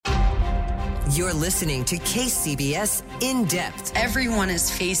You're listening to KCBS In Depth. Everyone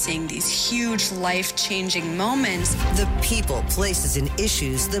is facing these huge life-changing moments. The people, places, and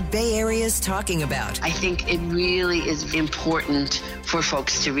issues the Bay Area is talking about. I think it really is important for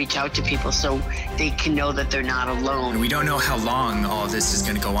folks to reach out to people so they can know that they're not alone. We don't know how long all this is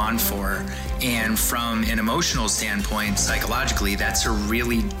going to go on for. And from an emotional standpoint, psychologically, that's a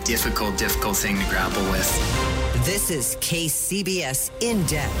really difficult thing to grapple with. This is KCBS In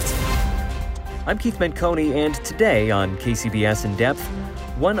Depth. I'm Keith Menconi, and today on KCBS In Depth,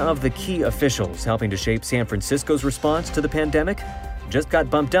 one of the key officials helping to shape San Francisco's response to the pandemic just got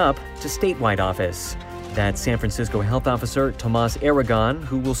bumped up to statewide office. That's San Francisco Health Officer Tomas Aragon,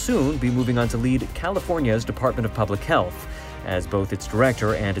 who will soon be moving on to lead California's Department of Public Health as both its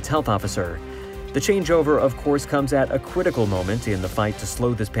director and its health officer. The changeover, of course, comes at a critical moment in the fight to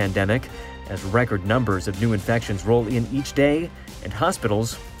slow this pandemic, as record numbers of new infections roll in each day and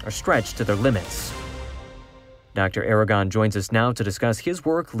hospitals are stretched to their limits. Dr. Aragon joins us now to discuss his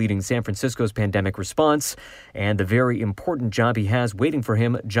work leading San Francisco's pandemic response and the very important job he has waiting for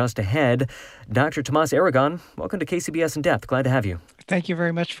him just ahead. Dr. Tomas Aragon, welcome to KCBS In Depth. Glad to have you. Thank you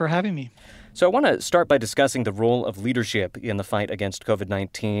very much for having me. So I want to start by discussing the role of leadership in the fight against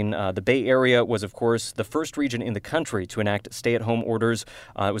COVID-19. The Bay Area was, of course, the first region in the country to enact stay-at-home orders.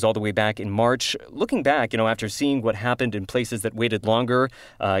 It was all the way back in March. Looking back, after seeing what happened in places that waited longer,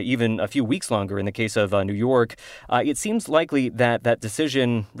 even a few weeks longer in the case of New York, it seems likely that that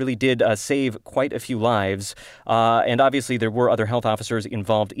decision really did save quite a few lives. And obviously, there were other health officers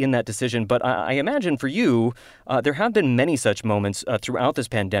involved in that decision. But I imagine for you, there have been many such moments throughout this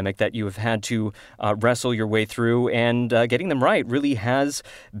pandemic that you have had to wrestle your way through, and getting them right really has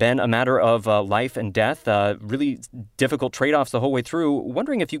been a matter of life and death, really difficult trade-offs the whole way through.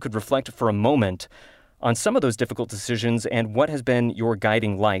 Wondering if you could reflect for a moment on some of those difficult decisions and what has been your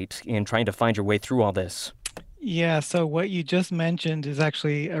guiding light in trying to find your way through all this. Yeah, so what you just mentioned is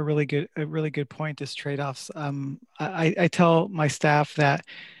actually a really good point, is trade-offs. I tell my staff that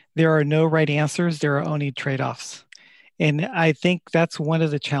there are no right answers, there are only trade-offs. And I think that's one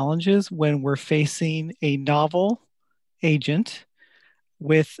of the challenges when we're facing a novel agent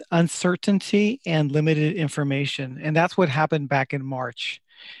with uncertainty and limited information. And that's what happened back in March.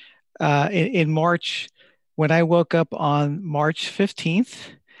 In March, when I woke up on March 15th,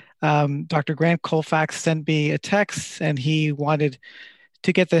 Dr. Grant Colfax sent me a text, and he wanted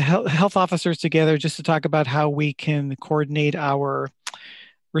to get the health officers together just to talk about how we can coordinate our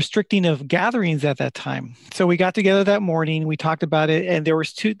restricting of gatherings at that time. So we got together that morning, we talked about it, and there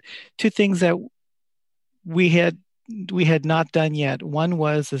was two things that we had not done yet. One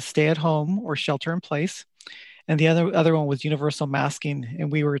was a stay at home or shelter in place, and the other one was universal masking.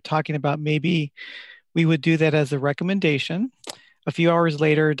 And we were talking about maybe we would do that as a recommendation. A few hours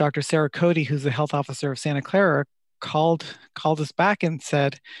later, Dr. Sarah Cody, who's the health officer of Santa Clara, called us back and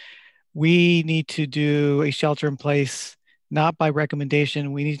said, we need to do a shelter in place, not by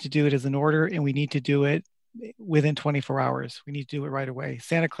recommendation. We need to do it as an order, and we need to do it within 24 hours. We need to do it right away.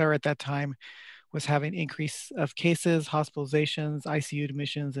 Santa Clara at that time was having increase of cases, hospitalizations, ICU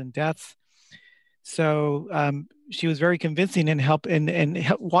admissions, and deaths. So she was very convincing in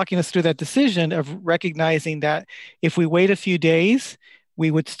walking us through that decision of recognizing that if we wait a few days,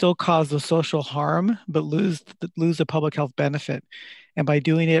 we would still cause the social harm, but lose the public health benefit. And by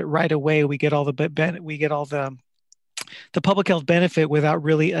doing it right away, we get all the public health benefit without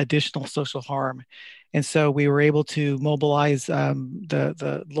really additional social harm. And so we were able to mobilize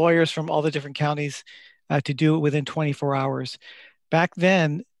the lawyers from all the different counties to do it within 24 hours. Back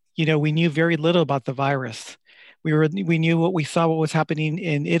then, we knew very little about the virus. We knew what was happening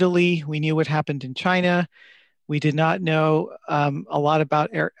in Italy. We knew what happened in China. We did not know a lot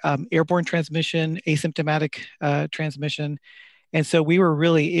about airborne transmission, asymptomatic transmission. And so we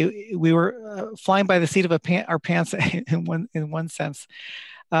were flying by the seat of our pants in one sense.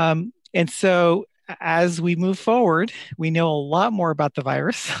 And so as we move forward, we know a lot more about the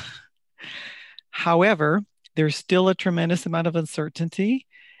virus. However, there's still a tremendous amount of uncertainty,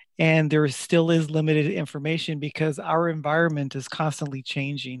 and there still is limited information because our environment is constantly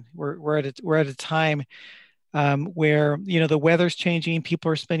changing. We're at a time where the weather's changing,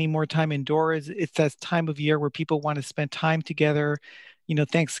 people are spending more time indoors. It's that time of year where people want to spend time together,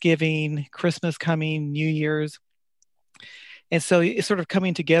 Thanksgiving, Christmas coming, New Year's. And so it's sort of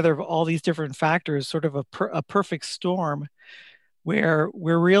coming together of all these different factors, sort of a perfect storm where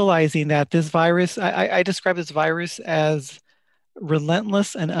we're realizing that this virus, I describe this virus as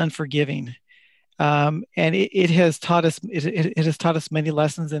relentless and unforgiving. And it has taught us many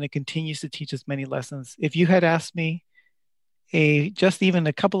lessons, and it continues to teach us many lessons. If you had asked me just even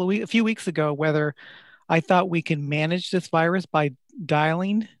a few weeks ago, whether I thought we can manage this virus by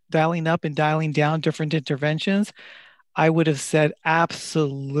dialing up and dialing down different interventions, I would have said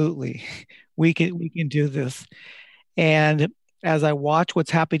absolutely, we can do this. And as I watch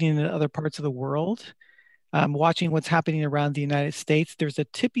what's happening in other parts of the world, watching what's happening around the United States, there's a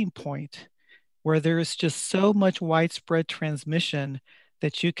tipping point where there is just so much widespread transmission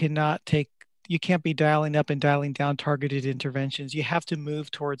that you can't be dialing up and dialing down targeted interventions. You have to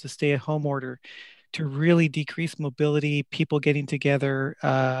move towards a stay-at-home order to really decrease mobility, people getting together,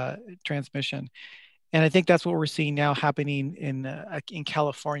 transmission. And I think that's what we're seeing now happening in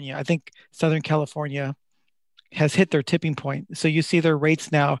California. I think Southern California has hit their tipping point. So you see their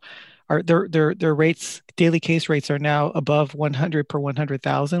rates now are their rates, daily case rates are now above 100 per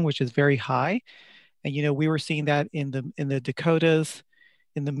 100,000, which is very high. And we were seeing that in the Dakotas,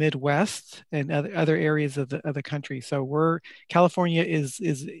 in the Midwest, and other areas of the country. So California is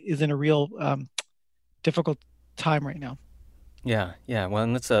in a real difficult time right now. Yeah. Well,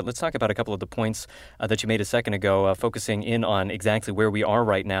 and let's talk about a couple of the points that you made a second ago, focusing in on exactly where we are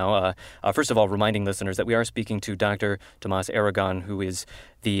right now. First of all, reminding listeners that we are speaking to Dr. Tomas Aragon, who is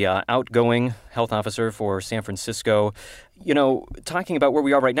the outgoing health officer for San Francisco. Talking about where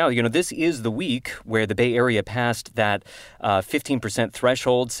we are right now, this is the week where the Bay Area passed that 15%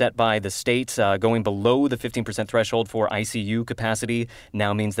 threshold set by the state. Going below the 15% threshold for ICU capacity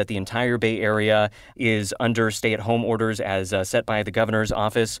now means that the entire Bay Area is under stay-at-home orders as set by the governor's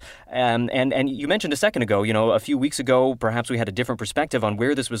office. And you mentioned a second ago, a few weeks ago, perhaps we had a different perspective on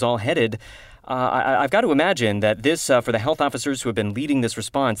where this was all headed. I've got to imagine that this, for the health officers who have been leading this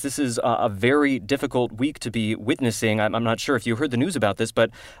response, this is a very difficult week to be witnessing. I'm not sure if you heard the news about this,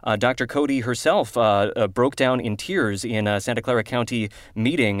 but Dr. Cody herself broke down in tears in a Santa Clara County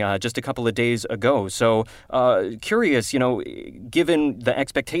meeting just a couple of days ago. So curious, given the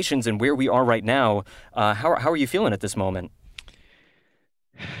expectations and where we are right now, how are you feeling at this moment?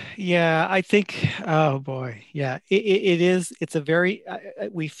 Yeah, I think, oh boy, yeah, it is. It's a very,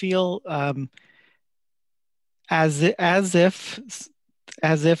 we feel as if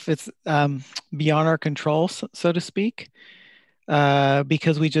it's beyond our control, so to speak,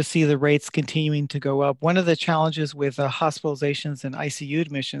 because we just see the rates continuing to go up. One of the challenges with hospitalizations and ICU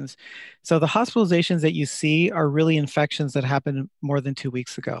admissions, so the hospitalizations that you see are really infections that happened more than 2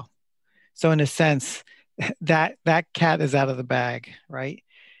 weeks ago. So in a sense, that cat is out of the bag, right?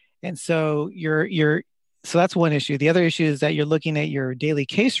 And so so that's one issue. The other issue is that you're looking at your daily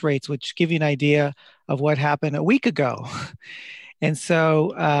case rates, which give you an idea of what happened a week ago. And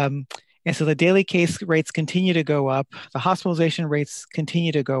so the daily case rates continue to go up. The hospitalization rates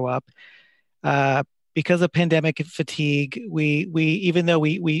continue to go up because of pandemic fatigue. We even though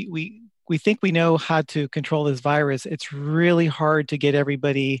we think we know how to control this virus, it's really hard to get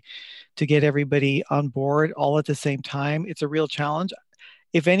everybody on board all at the same time. It's a real challenge.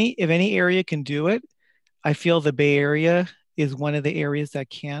 If any area can do it, I feel the Bay Area is one of the areas that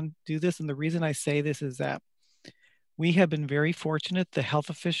can do this. And the reason I say this is that we have been very fortunate, the health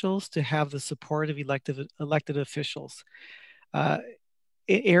officials, to have the support of elected officials.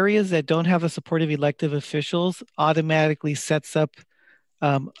 Areas that don't have the support of elected officials automatically sets up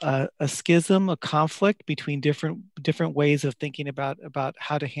a schism, a conflict between different ways of thinking about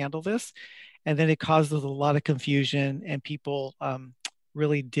how to handle this. And then it causes a lot of confusion and people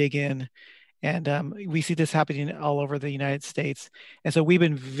really dig in. And we see this happening all over the United States. And so we've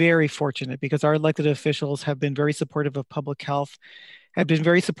been very fortunate because our elected officials have been very supportive of public health, have been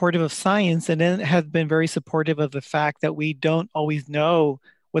very supportive of science, and then have been very supportive of the fact that we don't always know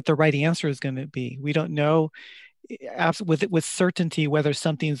what the right answer is going to be. We don't know with certainty whether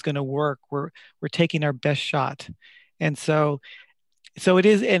something's going to work. We're taking our best shot. And so it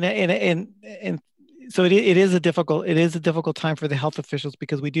is, so it is a difficult time for the health officials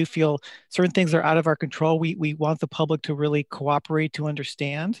because we do feel certain things are out of our control. We want the public to really cooperate to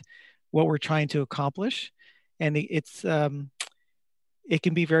understand what we're trying to accomplish, and it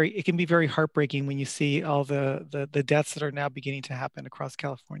can be very heartbreaking when you see all the deaths that are now beginning to happen across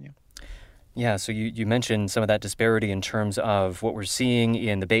California. Yeah, so you mentioned some of that disparity in terms of what we're seeing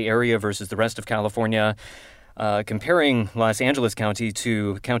in the Bay Area versus the rest of California. Comparing Los Angeles County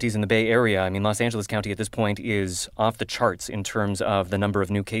to counties in the Bay Area, I mean, Los Angeles County at this point is off the charts in terms of the number of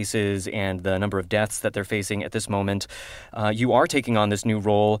new cases and the number of deaths that they're facing at this moment. You are taking on this new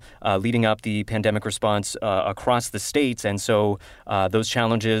role, leading up the pandemic response across the states, and so those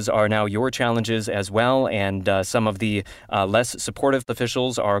challenges are now your challenges as well, and some of the less supportive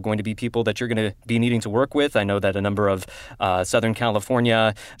officials are going to be people that you're going to be needing to work with. I know that a number of Southern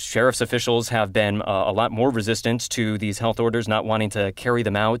California sheriff's officials have been a lot more resistant to these health orders, not wanting to carry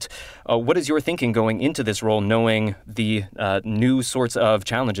them out. What is your thinking going into this role, knowing the new sorts of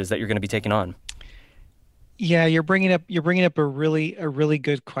challenges that you're going to be taking on? Yeah, you're bringing up a really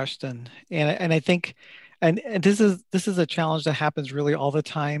good question, and I think, and this is a challenge that happens really all the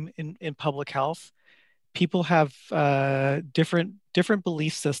time in public health. People have different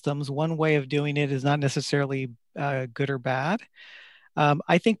belief systems. One way of doing it is not necessarily good or bad.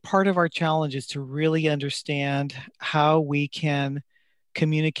 I think part of our challenge is to really understand how we can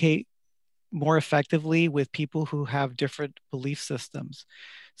communicate more effectively with people who have different belief systems.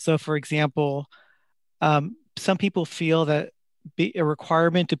 So, for example, some people feel that a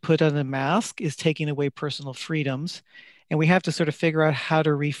requirement to put on a mask is taking away personal freedoms. And we have to sort of figure out how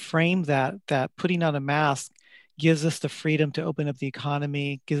to reframe that putting on a mask gives us the freedom to open up the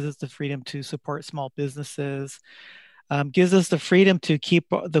economy, gives us the freedom to support small businesses, gives us the freedom to keep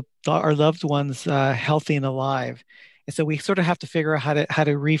our loved ones healthy and alive. And so we sort of have to figure out how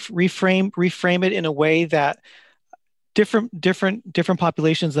to reframe it in a way that different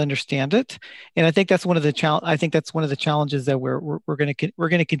populations understand it. And I think that's one of the challenges that we're going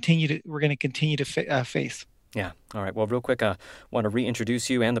to continue to face. Yeah. All right. Well, real quick, I want to reintroduce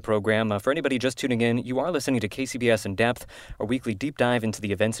you and the program. For anybody just tuning in, you are listening to KCBS In Depth, our weekly deep dive into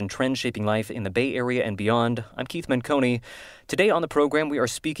the events and trends shaping life in the Bay Area and beyond. I'm Keith Menconi. Today on the program, we are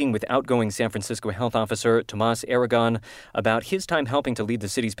speaking with outgoing San Francisco Health Officer Tomas Aragon about his time helping to lead the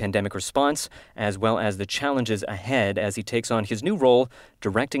city's pandemic response, as well as the challenges ahead as he takes on his new role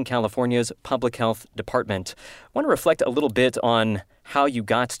directing California's Public Health Department. I want to reflect a little bit on how you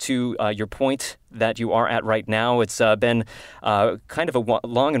got to your point that you are at right now. It's been kind of a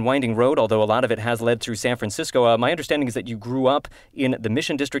long and winding road, although a lot of it has led through San Francisco. My understanding is that you grew up in the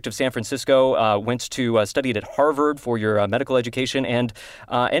Mission District of San Francisco, went to studied at Harvard for your medical education, and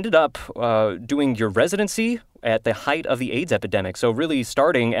ended up doing your residency at the height of the AIDS epidemic. So really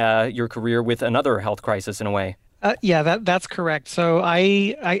starting your career with another health crisis in a way. Yeah, that's correct. So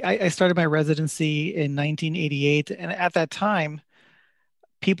I started my residency in 1988, and at that time,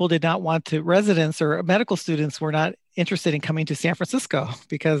 people did not want to, residents or medical students were not interested in coming to San Francisco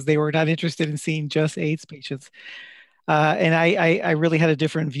because they were not interested in seeing just AIDS patients. And I really had a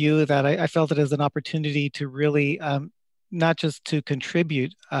different view that I felt it as an opportunity to really not just to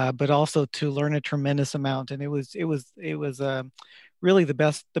contribute, but also to learn a tremendous amount. And it was really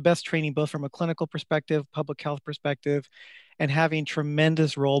the best training, both from a clinical perspective, public health perspective, and having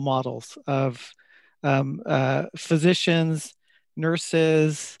tremendous role models of physicians,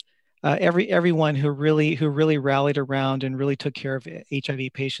 nurses, everyone who really rallied around and really took care of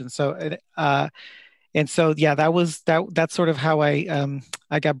HIV patients. So yeah, that's sort of how I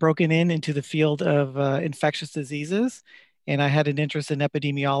got broken into the field of infectious diseases, and I had an interest in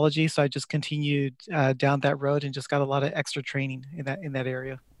epidemiology, so I just continued down that road and just got a lot of extra training in that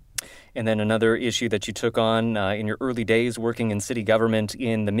area. And then another issue that you took on in your early days working in city government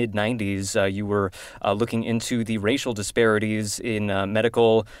in the mid-90s, you were looking into the racial disparities in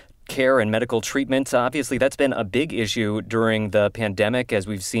medical care and medical treatment. Obviously, that's been a big issue during the pandemic as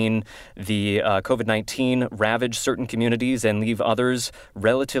we've seen the COVID-19 ravage certain communities and leave others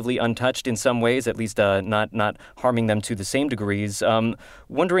relatively untouched in some ways, at least not harming them to the same degrees.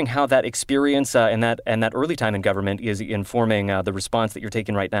 Wondering how that experience and that early time in government is informing the response that you're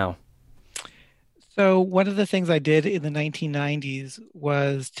taking right now. So one of the things I did in the 1990s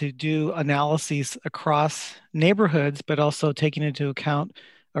was to do analyses across neighborhoods, but also taking into account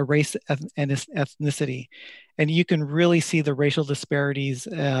a race and ethnicity. And you can really see the racial disparities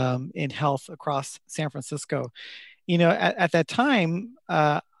in health across San Francisco. You know, at that time,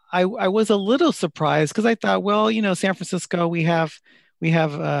 I was a little surprised because I thought, well, you know, San Francisco, we have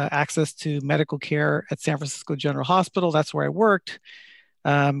access to medical care at San Francisco General Hospital. That's where I worked.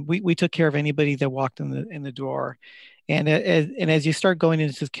 We took care of anybody that walked in the door. And as you start going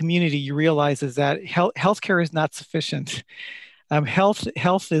into the community, you realize is that healthcare is not sufficient.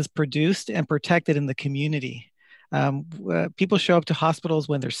 Health is produced and protected in the community. People show up to hospitals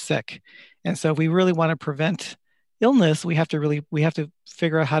when they're sick, and so if we really want to prevent illness, we have to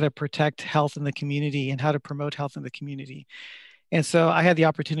figure out how to protect health in the community and how to promote health in the community. And so I had the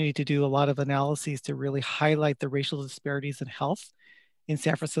opportunity to do a lot of analyses to really highlight the racial disparities in health in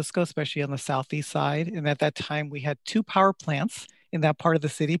San Francisco, especially on the southeast side. And at that time, we had 2 power plants in that part of the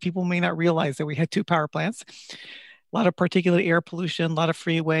city. People may not realize that we had 2 power plants. A lot of particulate air pollution, a lot of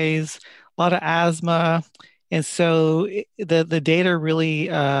freeways, a lot of asthma. And so the data really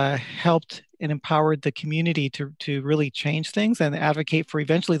helped and empowered the community to really change things and advocate for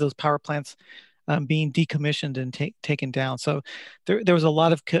eventually those power plants being decommissioned and taken down. So there was a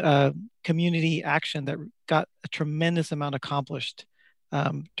lot of community action that got a tremendous amount accomplished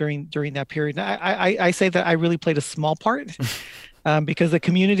during that period. I say that I really played a small part because the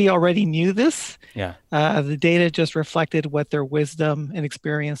community already knew this. Yeah. The data just reflected what their wisdom and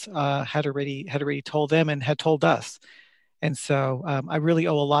experience had already told them and had told us. And so I really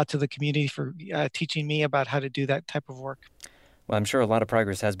owe a lot to the community for teaching me about how to do that type of work. Well, I'm sure a lot of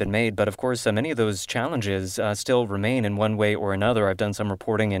progress has been made, but of course, many of those challenges still remain in one way or another. I've done some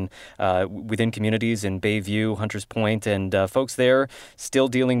reporting within communities in Bayview, Hunters Point, and folks there still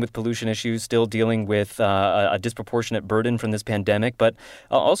dealing with pollution issues, still dealing with a disproportionate burden from this pandemic. But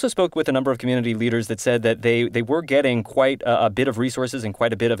also spoke with a number of community leaders that said that they were getting quite a bit of resources and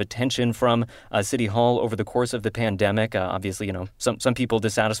quite a bit of attention from City Hall over the course of the pandemic. Obviously, some people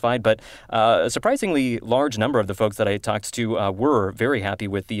dissatisfied, but a surprisingly large number of the folks that I talked to were very happy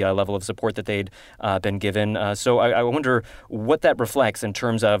with the level of support that they'd been given. So I wonder what that reflects in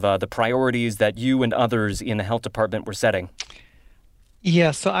terms of the priorities that you and others in the health department were setting. Yeah,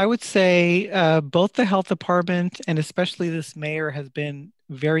 so I would say both the health department and especially this mayor has been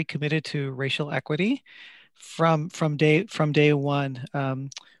very committed to racial equity from day one when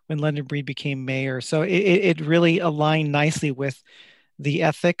London Breed became mayor. So it really aligned nicely with the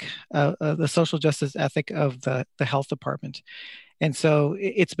ethic, the social justice ethic of the health department. And so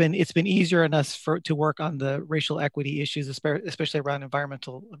it's been easier on us to work on the racial equity issues, especially around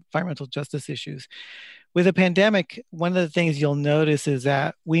environmental justice issues. With the pandemic, one of the things you'll notice is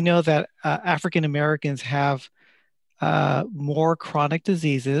that we know that African Americans have more chronic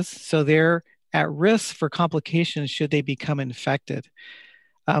diseases, so they're at risk for complications should they become infected.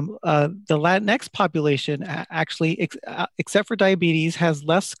 The Latinx population actually, except for diabetes, has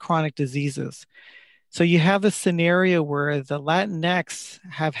less chronic diseases. So you have a scenario where the Latinx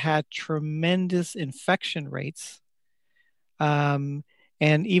have had tremendous infection rates. And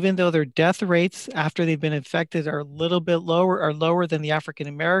even though their death rates after they've been infected are a little bit lower than the African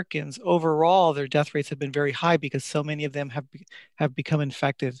Americans, overall, their death rates have been very high because so many of them have become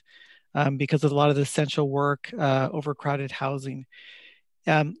infected because of a lot of the essential work, overcrowded housing.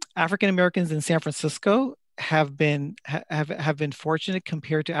 African Americans in San Francisco have been fortunate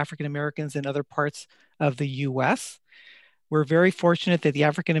compared to African Americans in other parts of the U.S. We're very fortunate that the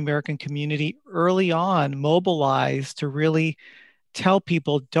African American community early on mobilized to really tell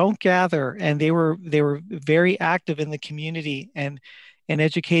people don't gather, and they were very active in the community and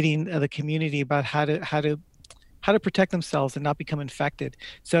educating the community about how to protect themselves and not become infected.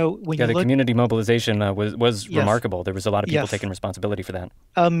 So when you look, the community mobilization was yes, remarkable. There was a lot of people yes, taking responsibility for that.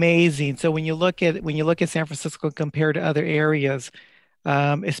 Amazing. So when you look at San Francisco compared to other areas,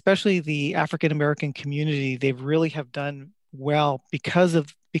 especially the African American community, they really have done well because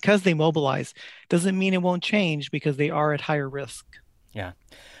they mobilize. Doesn't mean it won't change because they are at higher risk. Yeah.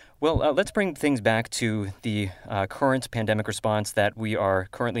 Well, let's bring things back to the current pandemic response that we are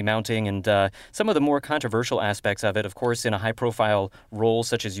currently mounting and some of the more controversial aspects of it. Of course, in a high-profile role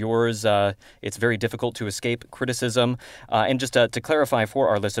such as yours, it's very difficult to escape criticism. And just to clarify for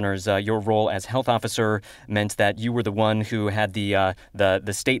our listeners, your role as health officer meant that you were the one who had the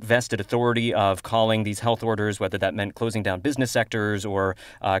state-vested authority of calling these health orders, whether that meant closing down business sectors or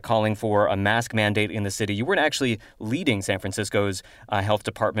calling for a mask mandate in the city. You weren't actually leading San Francisco's health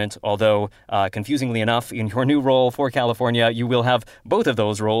department. Although, confusingly enough, in your new role for California, you will have both of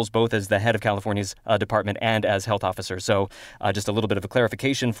those roles, both as the head of California's department and as health officer. So just a little bit of a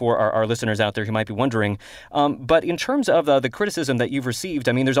clarification for our listeners out there who might be wondering. But in terms of the criticism that you've received,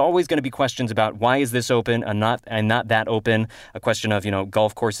 I mean, there's always going to be questions about why is this open and not that open? A question of,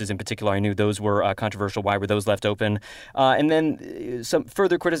 golf courses in particular. I knew those were controversial. Why were those left open? And then some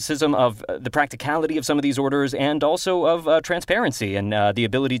further criticism of the practicality of some of these orders and also of transparency and the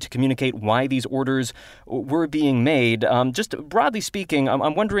ability to communicate why these orders were being made. Just broadly speaking,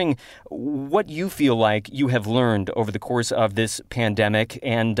 I'm wondering what you feel like you have learned over the course of this pandemic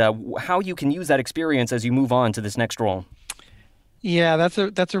and how you can use that experience as you move on to this next role. Yeah, that's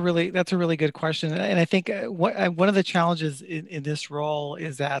a really good question, and I think one of the challenges in this role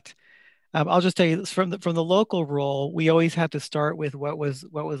is that I'll just tell you from the local role, we always had to start with what was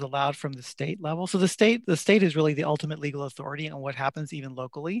allowed from the state level. So the state is really the ultimate legal authority on what happens even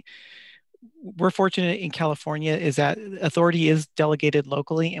locally. We're fortunate in California is that authority is delegated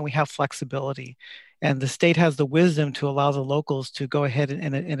locally and we have flexibility. And the state has the wisdom to allow the locals to go ahead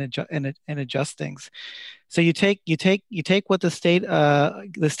and adjust things. So you take what the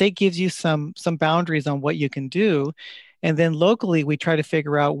state gives you some boundaries on what you can do. And then locally, we try to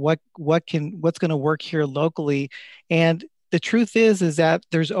figure out what's going to work here locally. And the truth is that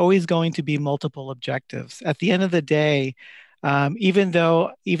there's always going to be multiple objectives. At the end of the day, even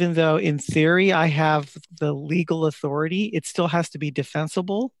though in theory I have the legal authority, it still has to be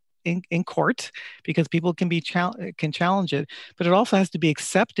defensible in court because people can challenge it. But it also has to be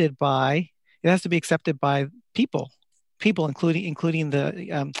accepted by people, including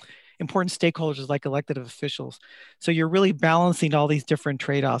the important stakeholders like elected officials. So you're really balancing all these different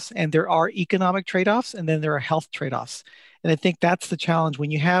trade-offs, and there are economic trade-offs, and then there are health trade-offs. And I think that's the challenge when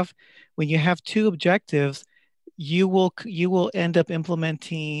you have two objectives. You will end up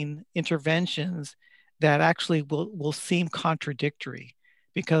implementing interventions that actually will seem contradictory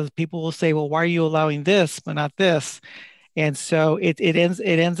because people will say, well, why are you allowing this but not this? And so it ends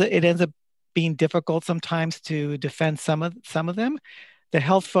up being difficult sometimes to defend some of them. The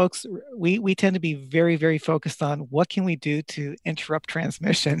health folks, we tend to be very, very focused on what can we do to interrupt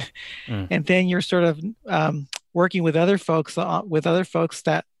transmission. And then you're sort of working with other folks that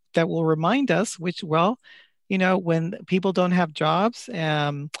will remind us, when people don't have jobs,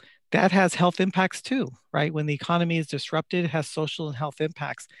 that has health impacts too, right? When the economy is disrupted, it has social and health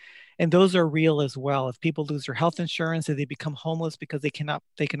impacts. And those are real as well. If people lose their health insurance, if they become homeless because they cannot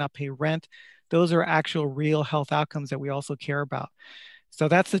pay rent, those are actual real health outcomes that we also care about. So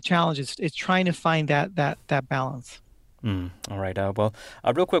that's the challenge. It's trying to find that balance. All right.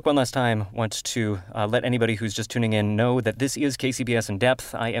 Real quick, one last time, want to let anybody who's just tuning in know that this is KCBS In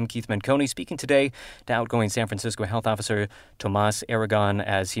Depth. I am Keith Menconi, speaking today to outgoing San Francisco Health Officer Tomas Aragon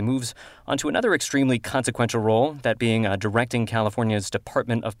as he moves onto another extremely consequential role, that being directing California's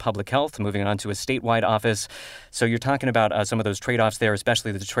Department of Public Health, moving on to a statewide office. So you're talking about some of those trade-offs there,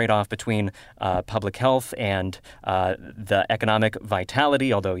 especially the trade-off between public health and the economic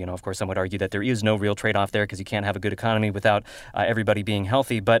vitality, although, of course, some would argue that there is no real trade-off there because you can't have a good economy without everybody being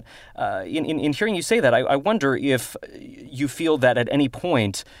healthy. But in hearing you say that, I wonder if you feel that at any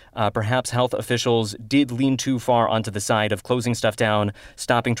point, perhaps health officials did lean too far onto the side of closing stuff down,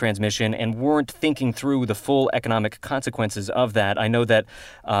 stopping transmission, and weren't thinking through the full economic consequences of that. I know that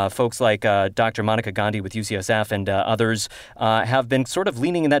folks like Dr. Monica Gandhi with UCSF and others have been sort of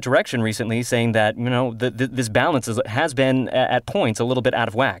leaning in that direction recently, saying that, this balance has been at points a little bit out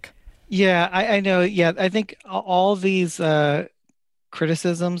of whack. Yeah, I know. Yeah, I think all these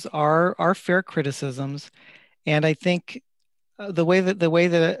criticisms are fair criticisms, and I think the way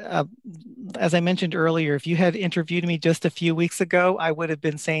that as I mentioned earlier, if you had interviewed me just a few weeks ago, I would have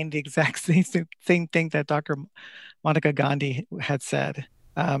been saying the exact same thing that Dr. Monica Gandhi had said.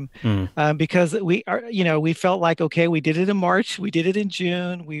 Because we felt like, okay, we did it in March, we did it in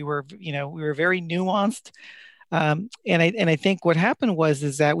June, we were very nuanced. And I think what happened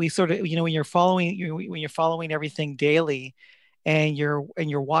is that we sort of, when you're following everything daily and you're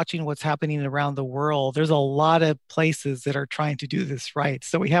watching what's happening around the world, there's a lot of places that are trying to do this right.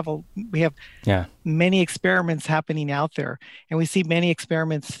 So we have many experiments happening out there, and we see many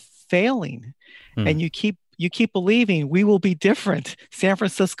experiments failing. And you keep believing we will be different. San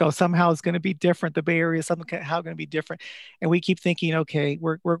Francisco somehow is going to be different. The Bay Area is somehow going to be different. And we keep thinking, okay,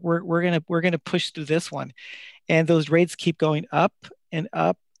 we're going to push through this one. And those rates keep going up and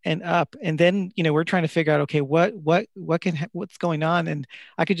up and up. And then, we're trying to figure out, okay, what's going on? And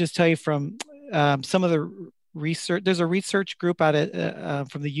I could just tell you from some of the research, there's a research group out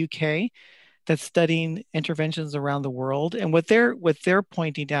from the UK that's studying interventions around the world. And what they're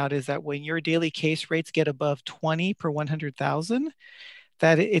pointing out is that when your daily case rates get above 20 per 100,000,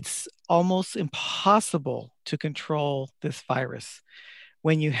 that it's almost impossible to control this virus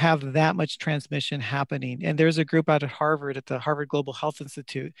when you have that much transmission happening. And there's a group out at Harvard, at the Harvard Global Health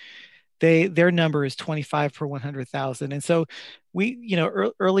Institute. Their number is 25 per 100,000. And so we,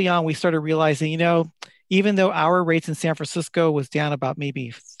 early on, we started realizing, even though our rates in San Francisco was down about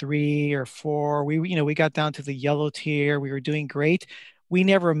maybe 3 or 4, we got down to the yellow tier. We were doing great. We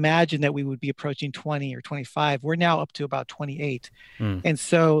never imagined that we would be approaching 20 or 25. We're now up to about 28. And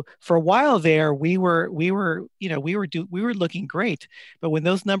so for a while there, we were looking great. But when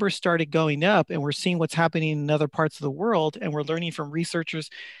those numbers started going up, and we're seeing what's happening in other parts of the world, and we're learning from researchers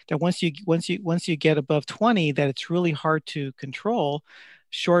that once you get above 20, that it's really hard to control,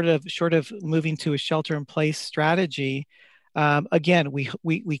 short of moving to a shelter-in-place strategy. Again,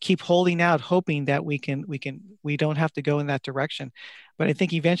 we keep holding out, hoping that we don't have to go in that direction. But I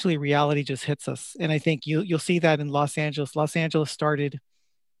think eventually reality just hits us, and I think you'll see that in Los Angeles. Los Angeles started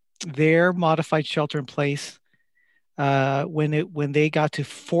their modified shelter-in-place when they got to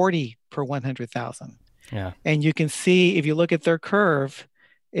 40 per 100,000. Yeah, and you can see if you look at their curve,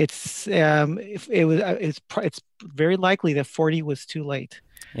 it's very likely that 40 was too late.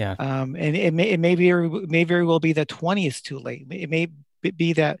 Yeah. And it may very well be that 20 is too late. It may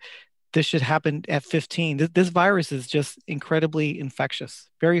be that this should happen at 15. This virus is just incredibly infectious,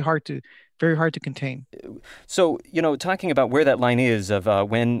 very hard to contain. So, talking about where that line is of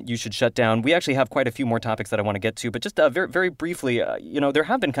when you should shut down, we actually have quite a few more topics that I want to get to. But just very, very briefly, there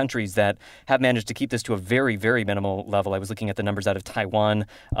have been countries that have managed to keep this to a very, very minimal level. I was looking at the numbers out of Taiwan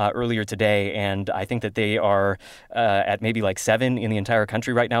earlier today, and I think that they are at maybe like 7 in the entire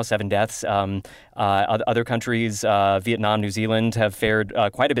country right now, 7 deaths. Other countries, Vietnam, New Zealand, have fared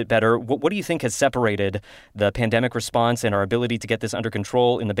quite a bit better. What do you think has separated the pandemic response and our ability to get this under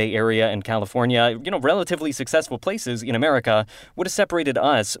control in the Bay Area and California, relatively successful places in America? What has separated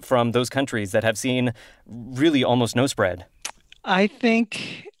us from those countries that have seen really almost no spread? I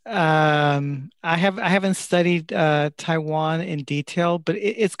think I haven't studied Taiwan in detail, but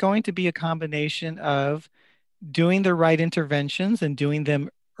it's going to be a combination of doing the right interventions and doing them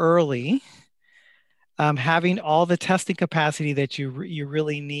early, having all the testing capacity that you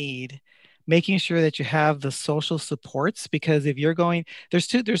really need, making sure that you have the social supports, because if you're going, there's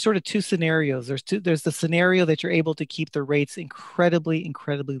sort of 2 scenarios. There's the scenario that you're able to keep the rates incredibly,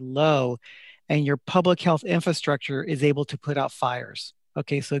 incredibly low, and your public health infrastructure is able to put out fires.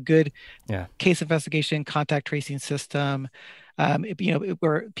 Okay, so good case investigation, contact tracing system,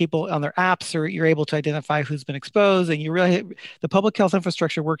 where people on their apps you're able to identify who's been exposed, and the public health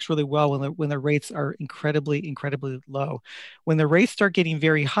infrastructure works really well when the rates are incredibly, incredibly low. When the rates start getting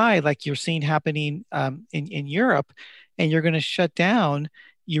very high, like you're seeing happening in Europe, and you're going to shut down,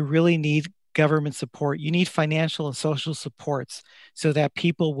 you really need government support. You need financial and social supports so that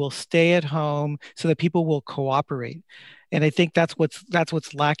people will stay at home, so that people will cooperate. And I think that's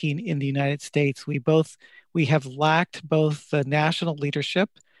what's lacking in the United States. We have lacked both the national leadership,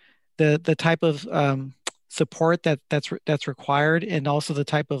 the type of support that's required, and also the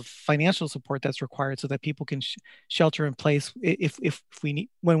type of financial support that's required, so that people can shelter in place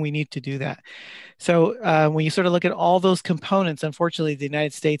when we need to do that. So when you sort of look at all those components, unfortunately, the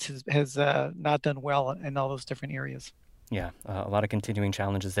United States has not done well in all those different areas. Yeah, a lot of continuing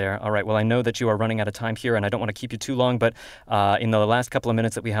challenges there. All right, well, I know that you are running out of time here, and I don't want to keep you too long, but in the last couple of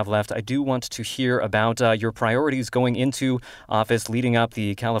minutes that we have left, I do want to hear about your priorities going into office, leading up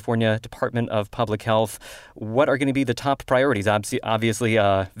the California Department of Public Health. What are going to be the top priorities? Obviously,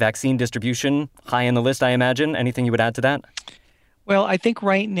 vaccine distribution, high in the list, I imagine. Anything you would add to that? Well, I think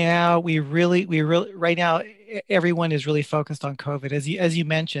right now everyone is really focused on COVID. As you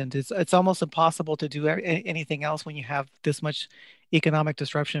mentioned, it's almost impossible to do anything else when you have this much economic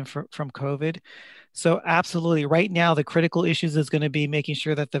disruption from COVID. So absolutely, right now the critical issues is going to be making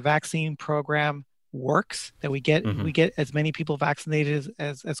sure that the vaccine program works, that we get as many people vaccinated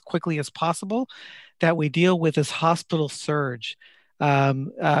as quickly as possible, that we deal with this hospital surge.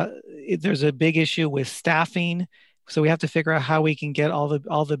 There's a big issue with staffing. So we have to figure out how we can get all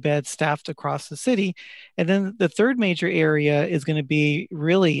the beds staffed across the city. And then the third major area is going to be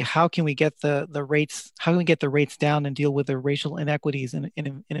really how can we get the rates down and deal with the racial inequities in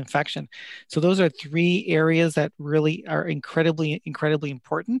infection. So those are 3 areas that really are incredibly, incredibly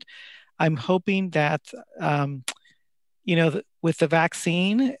important. I'm hoping that with the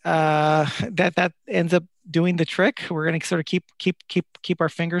vaccine, that ends up doing the trick. We're going to sort of keep our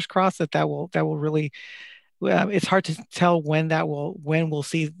fingers crossed that will really. It's hard to tell when we'll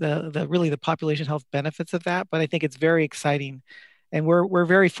see the population health benefits of that, but I think it's very exciting, and we're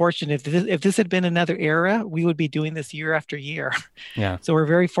very fortunate. If this had been another era, we would be doing this year after year. Yeah. So we're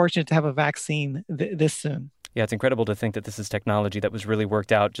very fortunate to have a vaccine this soon. Yeah, it's incredible to think that this is technology that was really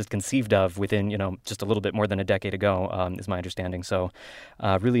worked out, just conceived of within, just a little bit more than a decade ago, is my understanding. So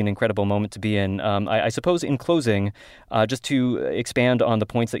really an incredible moment to be in. I suppose in closing, just to expand on the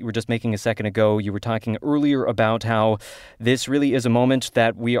points that you were just making a second ago, you were talking earlier about how this really is a moment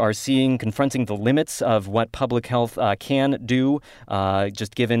that we are seeing confronting the limits of what public health can do,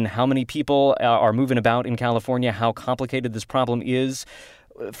 just given how many people are moving about in California, how complicated this problem is.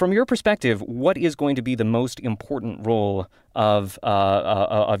 From your perspective, what is going to be the most important role of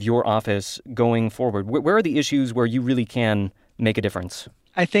your office going forward? Where are the issues where you really can make a difference?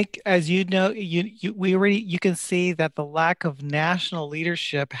 I think, as you know, you can see that the lack of national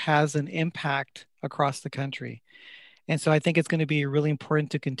leadership has an impact across the country, and so I think it's going to be really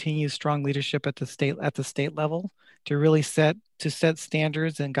important to continue strong leadership at the state level to really set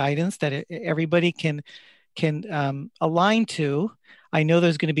standards and guidance that everybody can align to. I know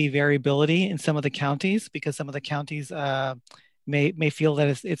there's going to be variability in some of the counties because some of the counties may feel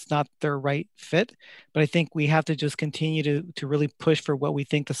that it's not their right fit. But I think we have to just continue to really push for what we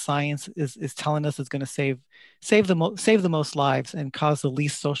think the science is telling us is going to save the most lives and cause the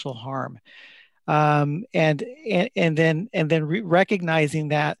least social harm. And then recognizing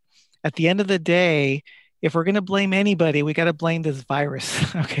that at the end of the day, if we're going to blame anybody, we got to blame this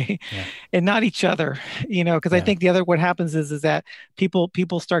virus, okay, and not each other, because I think what happens is that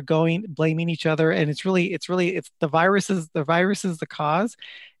people start blaming each other, and it's the virus is the cause,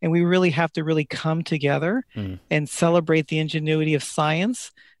 and we really have to really come together and celebrate the ingenuity of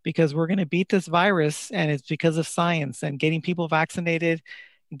science, because we're going to beat this virus, and it's because of science and getting people vaccinated.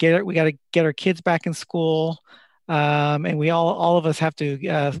 We got to get our kids back in school. And we all of us have to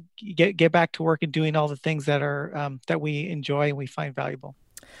get back to work and doing all the things that we enjoy and we find valuable.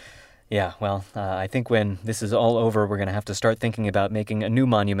 Yeah, well, I think when this is all over, we're going to have to start thinking about making a new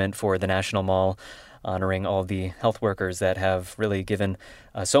monument for the National Mall, honoring all the health workers that have really given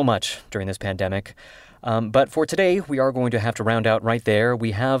so much during this pandemic. But for today, we are going to have to round out right there. We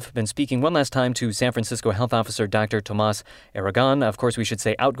have been speaking one last time to San Francisco Health Officer Dr. Tomas Aragon. Of course, we should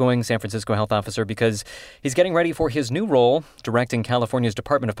say outgoing San Francisco Health Officer, because he's getting ready for his new role directing California's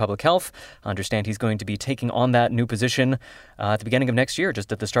Department of Public Health. I understand he's going to be taking on that new position at the beginning of next year,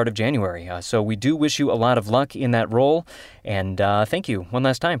 just at the start of January. So we do wish you a lot of luck in that role. And thank you one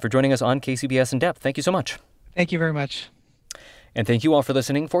last time for joining us on KCBS In Depth. Thank you so much. Thank you very much. And thank you all for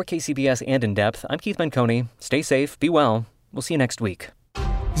listening. For KCBS and In Depth, I'm Keith Menconi. Stay safe, be well. We'll see you next week.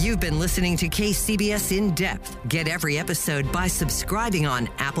 You've been listening to KCBS In Depth. Get every episode by subscribing on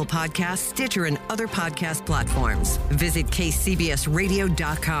Apple Podcasts, Stitcher, and other podcast platforms. Visit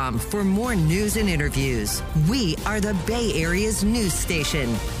kcbsradio.com for more news and interviews. We are the Bay Area's news station,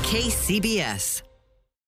 KCBS.